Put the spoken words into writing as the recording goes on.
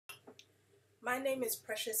My name is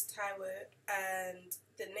Precious Taiwo, and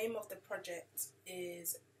the name of the project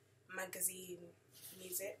is Magazine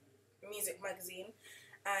Music Magazine,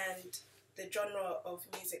 and the genre of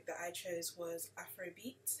music that I chose was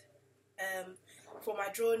Afrobeat. For my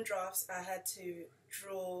drawing drafts, I had to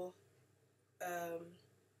draw um,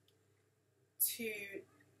 two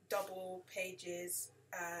double pages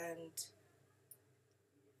and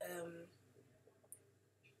um,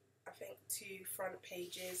 I think two front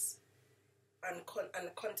pages and a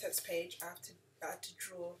contents page. I had to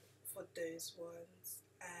draw for those ones,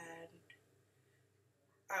 and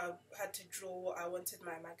I had to draw what I wanted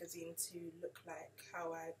my magazine to look like,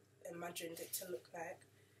 how I imagined it to look like.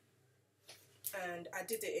 And I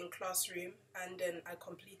did it in classroom, and then I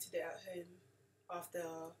completed it at home after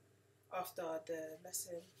the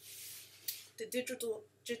lesson. The digital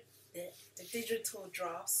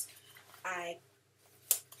drafts I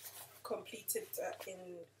completed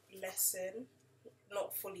in lesson,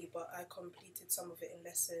 not fully, but I completed some of it in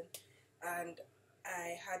lesson, and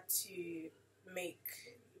I had to make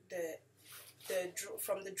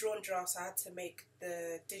from the drawn drafts. I had to make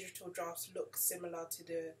the digital drafts look similar to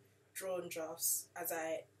the drawn drafts as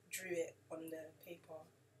I drew it on the paper.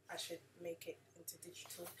 I should make it into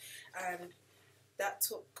digital, and that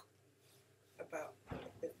took a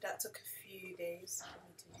few days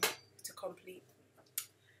for me to complete,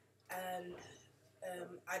 and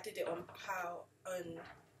I did it on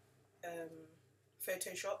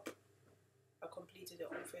Photoshop. I completed it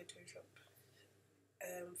on Photoshop.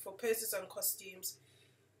 For poses and costumes,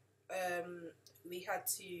 we had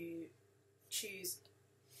to choose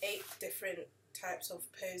 8 different types of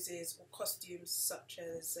poses or costumes, such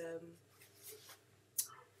as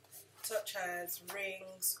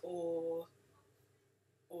rings or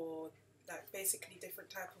like basically different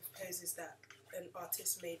type of poses that an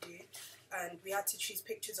artist may do, and we had to choose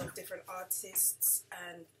pictures of different artists,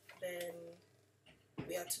 and then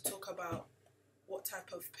we had to talk about what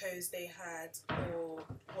type of pose they had or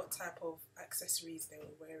what type of accessories they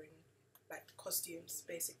were wearing, like costumes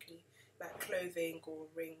basically, like clothing or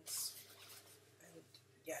rings. And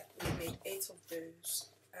yeah, we made 8 of those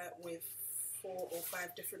with 4 or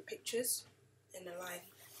 5 different pictures in a line.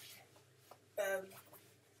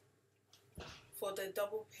 For the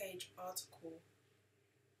double page article,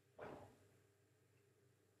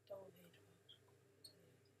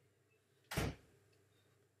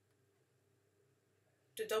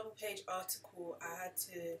 I had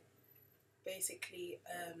to basically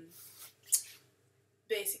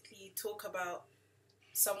talk about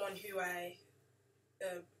someone who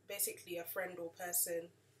basically a friend or person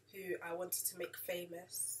who I wanted to make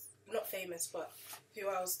famous, not famous, but who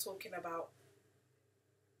I was talking about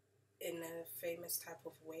in a famous type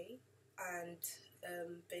of way, and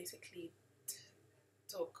basically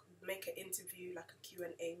make an interview, like a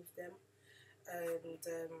Q&A with them, and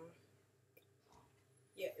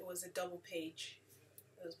yeah, it was a double page.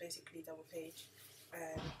 It was basically double page,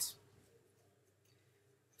 and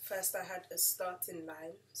first I had a starting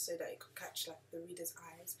line so that it could catch like the reader's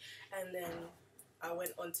eyes, and then I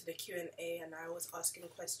went on to the Q&A, and I was asking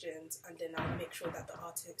questions, and then I would make sure that the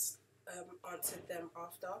artist answered them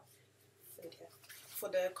after. And yeah. For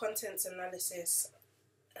the contents analysis,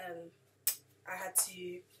 I had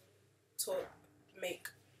to make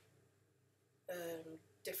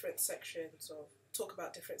different sections, or talk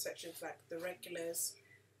about different sections, like the regulars,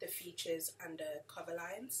 the features, and the cover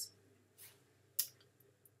lines.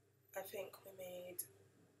 I think we made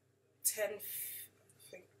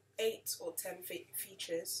 8 or 10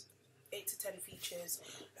 features, 8 to 10 features,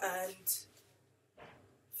 and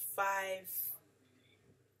 5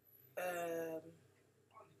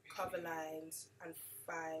 cover lines, and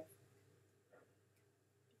 5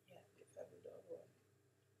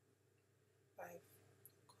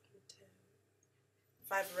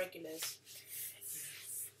 regulars.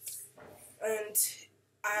 And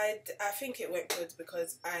I think it went good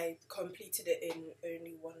because I completed it in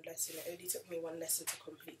only one lesson. It only took me one lesson to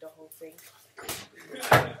complete the whole thing.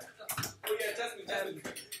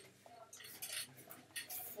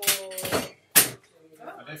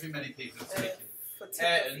 I don't think many people have taken for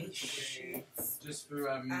typography shoots, just for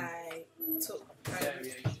I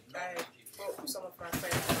brought some of my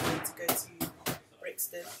friends to go to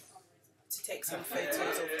Brixton to take some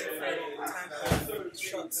photos of different types of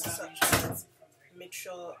shots, such as mid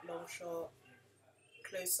shot, long shot,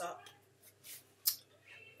 close up,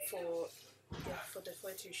 for the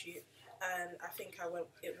photo shoot. And I think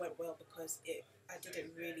it went well because I did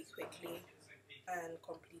it really quickly and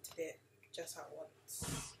completed it just at once.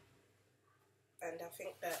 And I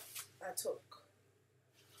think that I took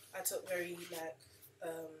very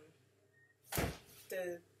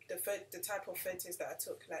the type of photos that I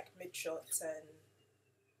took, like mid shots and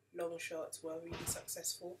long shots, were really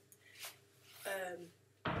successful.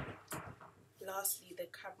 Lastly, the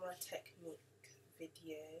camera technique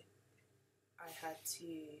video, I had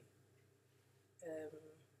to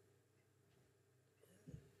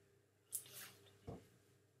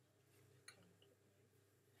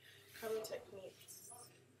camera techniques,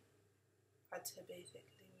 I had to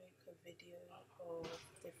basically make a video of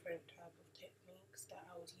different type of techniques that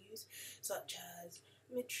I would use, such as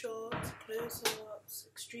mid shots, close-ups,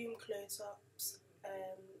 extreme close-ups,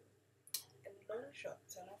 and long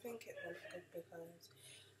shots. And I think it went good because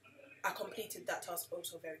I completed that task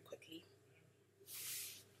also very quickly.